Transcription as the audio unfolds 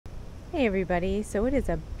Hey everybody, so it is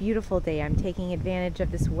a beautiful day. I'm taking advantage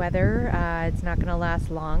of this weather. It's not going to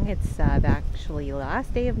last long. It's actually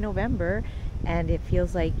last day of November and it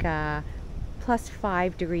feels like plus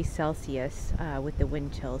 5 degrees Celsius with the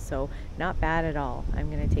wind chill, so not bad at all.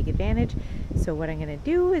 I'm going to take advantage. So what I'm going to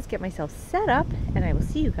do is get myself set up and I will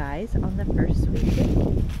see you guys on the first sweet day.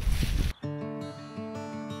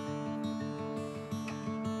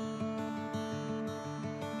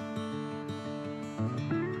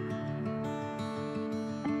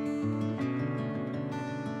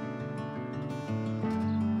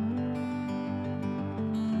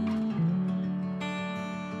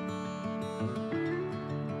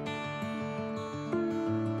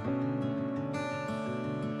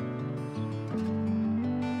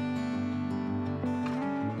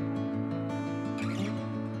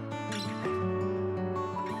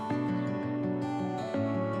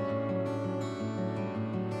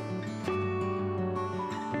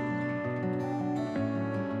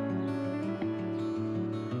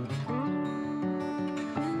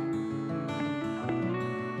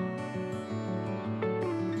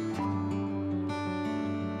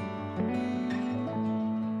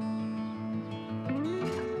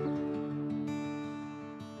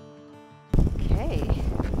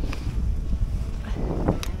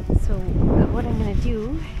 What I'm going to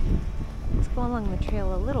do is go along the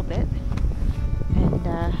trail a little bit and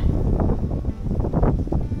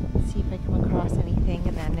see if I come across anything,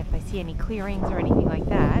 and then if I see any clearings or anything like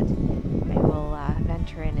that, I will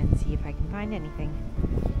venture in and see if I can find anything.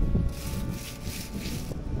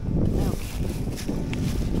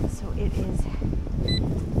 Okay, so it is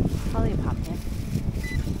probably a pumpkin.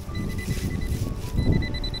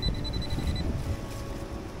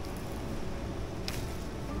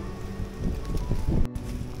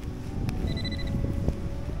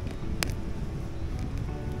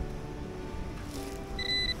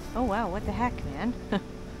 Oh wow, what the heck, man?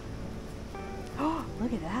 Oh,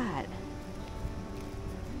 look at that.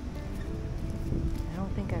 I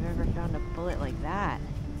don't think I've ever found a bullet like that.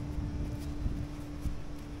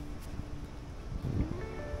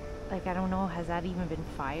 Like, I don't know, has that even been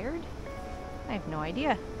fired? I have no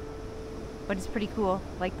idea. But it's pretty cool.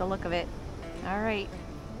 Like the look of it. Alright.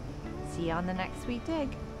 See you on the next sweet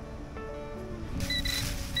dig.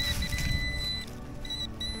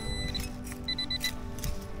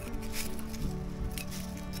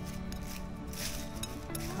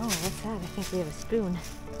 Oh, what's that? I think we have a spoon.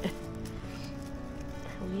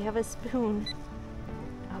 We have a spoon.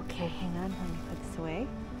 Okay, hang on. Let me put this away.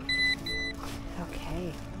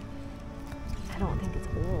 Okay. I don't think it's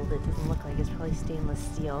old. It doesn't look like it's probably stainless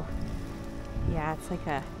steel. Yeah, it's like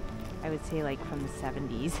a, I would say like from the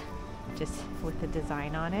 70s, just with the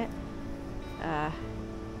design on it.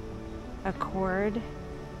 Accord,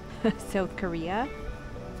 South Korea.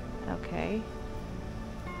 Okay.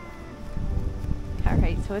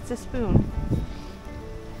 Alright, so it's a spoon.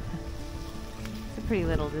 It's a pretty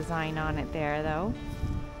little design on it there, though.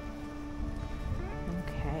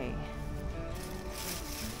 Okay.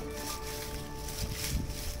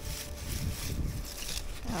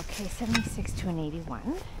 Okay, 76 to an 81.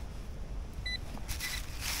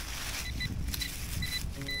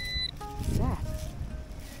 What's that?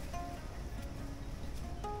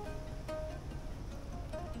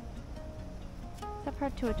 Is that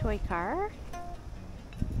part to a toy car?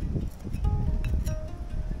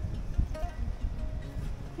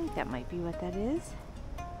 I think that might be what that is.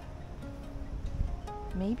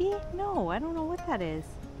 Maybe? No, I don't know what that is.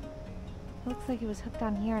 It looks like it was hooked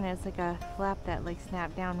on here and it's like a flap that like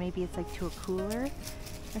snapped down. Maybe it's like to a cooler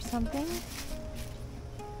or something.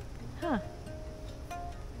 Huh.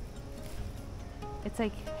 It's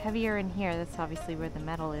like heavier in here. That's obviously where the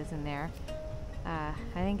metal is in there. I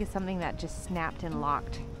think it's something that just snapped and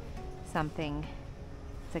locked something.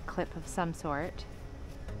 It's a clip of some sort.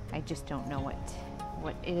 I just don't know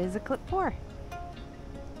what it is a clip for.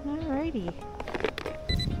 Alrighty.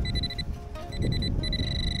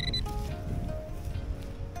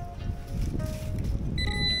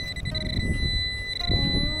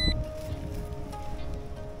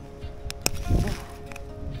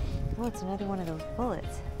 Oh, it's another one of those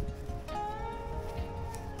bullets.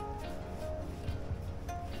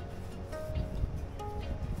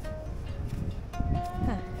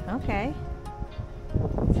 Huh, okay.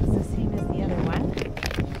 So it's the same as the other one.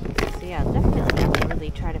 So yeah, I'll definitely have to really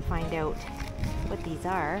try to find out what these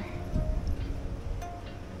are.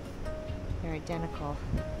 They're identical.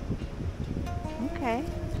 Okay.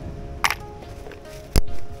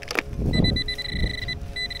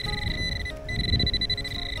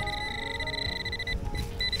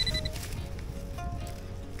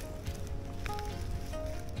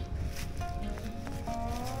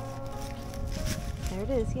 There it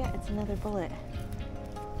is. Yeah, it's another bullet.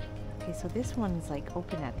 Okay, so this one's like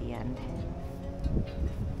open at the end.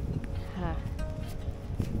 Huh.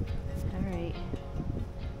 Alright.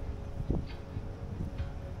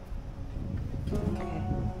 Okay.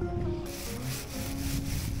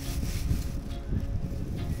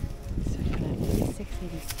 So I've got an 86,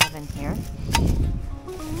 87 here.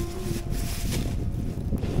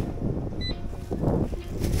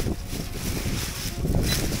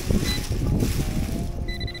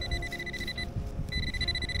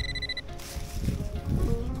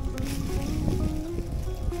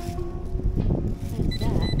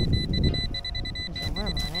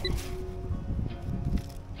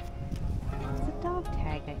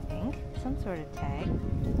 Sort of tag.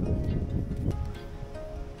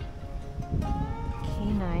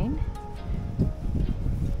 K9.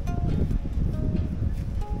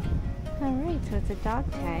 Alright, so it's a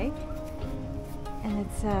dog tag and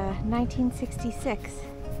it's 1966.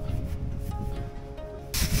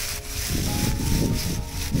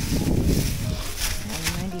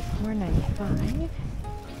 And 94, 95.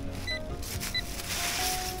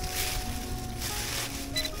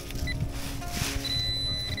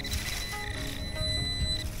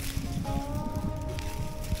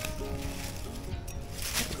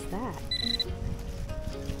 That?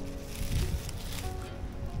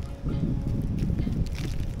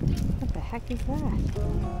 What the heck is that?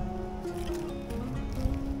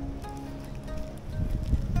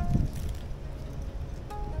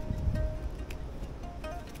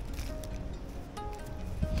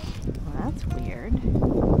 Well, that's weird. It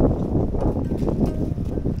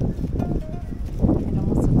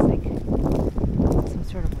almost looks like some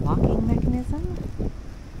sort of locking mechanism. I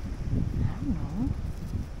don't know.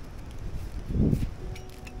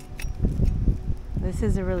 This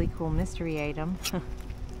is a really cool mystery item.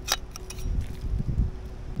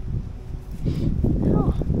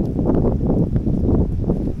 Oh.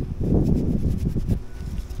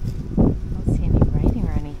 I don't see any writing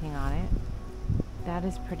or anything on it. That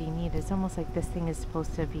is pretty neat. It's almost like this thing is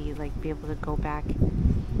supposed to be like be able to go back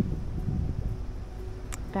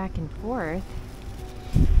and forth.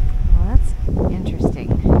 Well, that's interesting.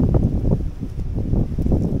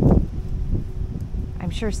 I'm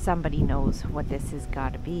sure somebody knows what this has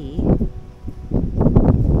got to be.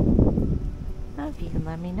 Now, if you can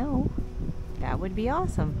let me know, that would be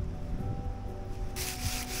awesome.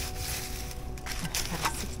 I've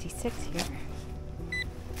got a 66 here.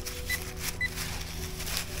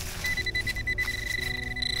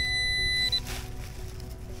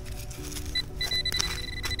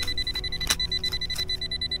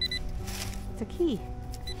 It's a key.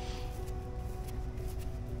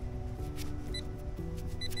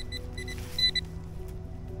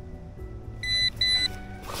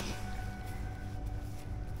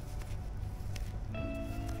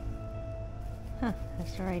 Huh,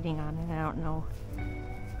 there's writing on it, I don't know.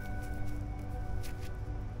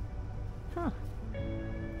 Huh.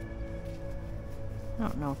 I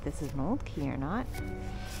don't know if this is an old key or not.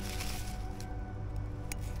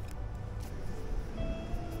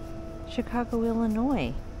 Chicago,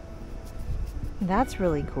 Illinois. That's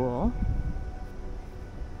really cool.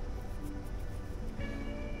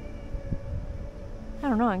 I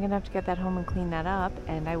don't know, I'm gonna have to get that home and clean that up,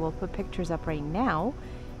 and I will put pictures up right now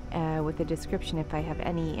with a description if I have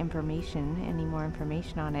any more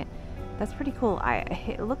information on it. That's pretty cool.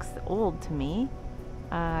 It looks old to me.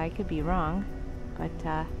 I could be wrong, but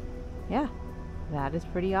yeah, that is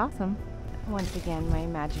pretty awesome. Once again, my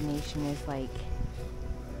imagination is like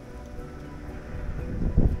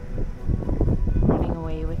running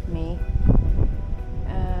away with me.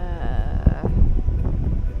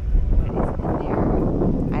 What is in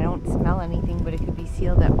there? I don't smell anything, but it could be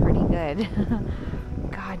sealed up pretty good.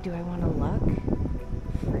 God, do I want to look?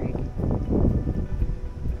 Frig.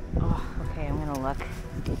 Oh, okay, I'm gonna look.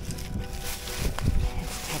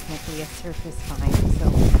 It's technically a surface find, so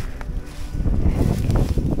what the heck?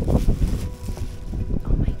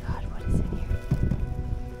 Oh my God, what is in here?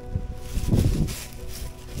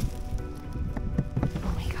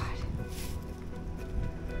 Oh my God.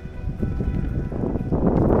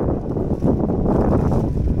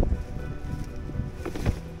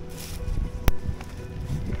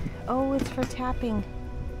 Oh, it's for tapping.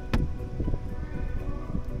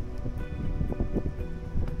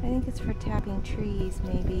 I think it's for tapping trees,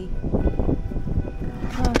 maybe.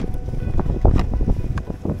 Huh.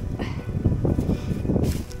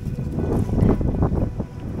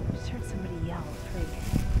 Just heard somebody yell. Frig.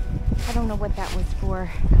 I don't know what that was for.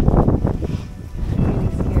 I'm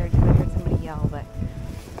really scared because I heard somebody yell, but...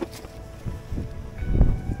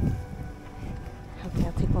 Okay,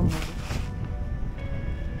 I'll take one more.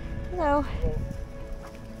 Hello.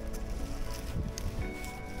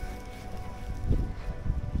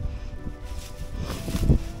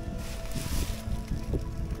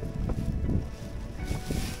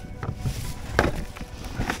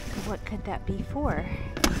 What could that be for?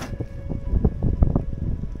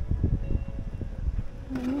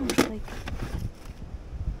 I don't know, it's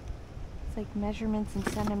like measurements in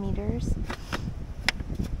centimeters.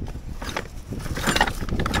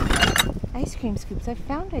 Ice cream scoops. I've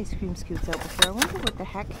found ice cream scoops out before. I wonder what the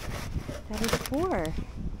heck that is for.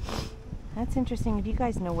 That's interesting. If you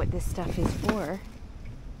guys know what this stuff is for,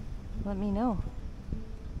 let me know.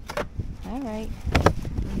 Alright.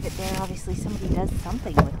 Leave it there. Obviously somebody does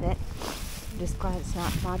something with it. I'm just glad it's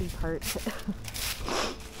not body parts.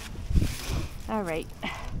 Alright.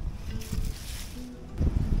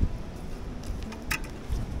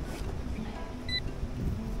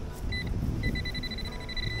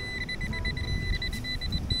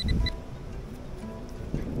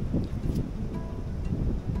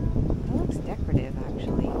 Decorative,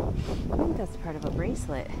 actually. I think that's part of a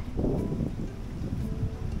bracelet.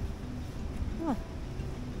 Huh.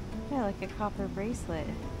 Yeah, like a copper bracelet.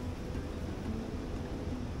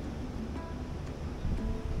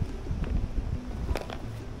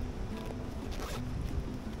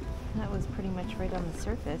 That was pretty much right on the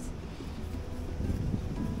surface.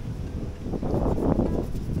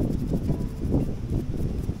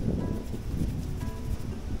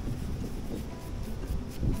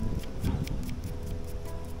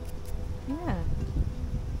 Yeah.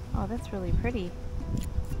 Oh, that's really pretty.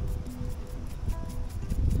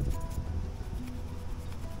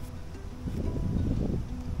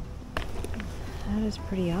 That is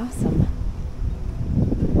pretty awesome.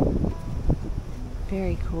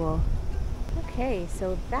 Very cool. Okay,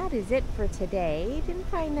 so that is it for today. Didn't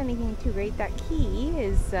find anything too great. That key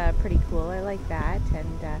is pretty cool. I like that.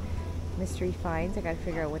 And mystery finds. I got to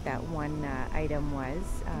figure out what that one item was.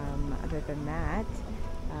 Other than that,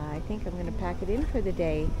 I think I'm going to pack it in for the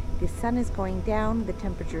day. The sun is going down, the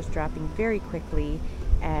temperature is dropping very quickly,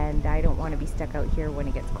 and I don't want to be stuck out here when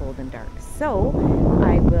it gets cold and dark. So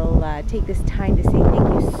I will take this time to say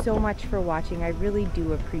thank you so much for watching. I really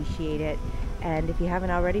do appreciate it. And if you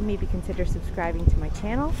haven't already, maybe consider subscribing to my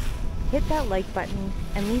channel. Hit that like button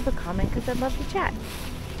and leave a comment because I'd love to chat.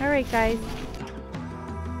 Alright guys,